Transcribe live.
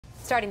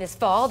Starting this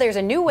fall, there's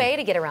a new way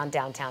to get around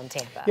downtown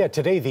Tampa. Yeah,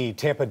 today the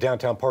Tampa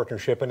Downtown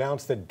Partnership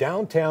announced that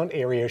downtown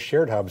area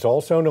shared hubs,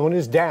 also known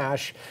as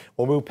Dash,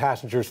 will move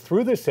passengers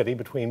through the city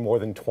between more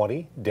than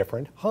 20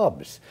 different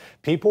hubs.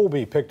 People will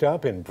be picked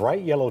up in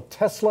bright yellow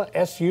Tesla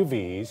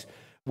SUVs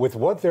with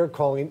what they're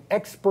calling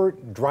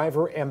expert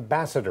driver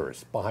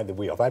ambassadors behind the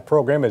wheel. That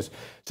program is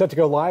set to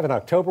go live in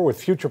October,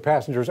 with future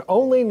passengers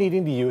only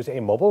needing to use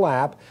a mobile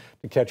app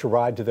to catch a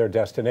ride to their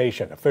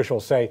destination.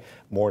 Officials say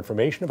more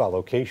information about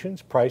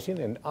locations, pricing,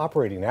 and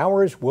operating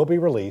hours will be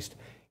released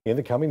in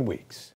the coming weeks.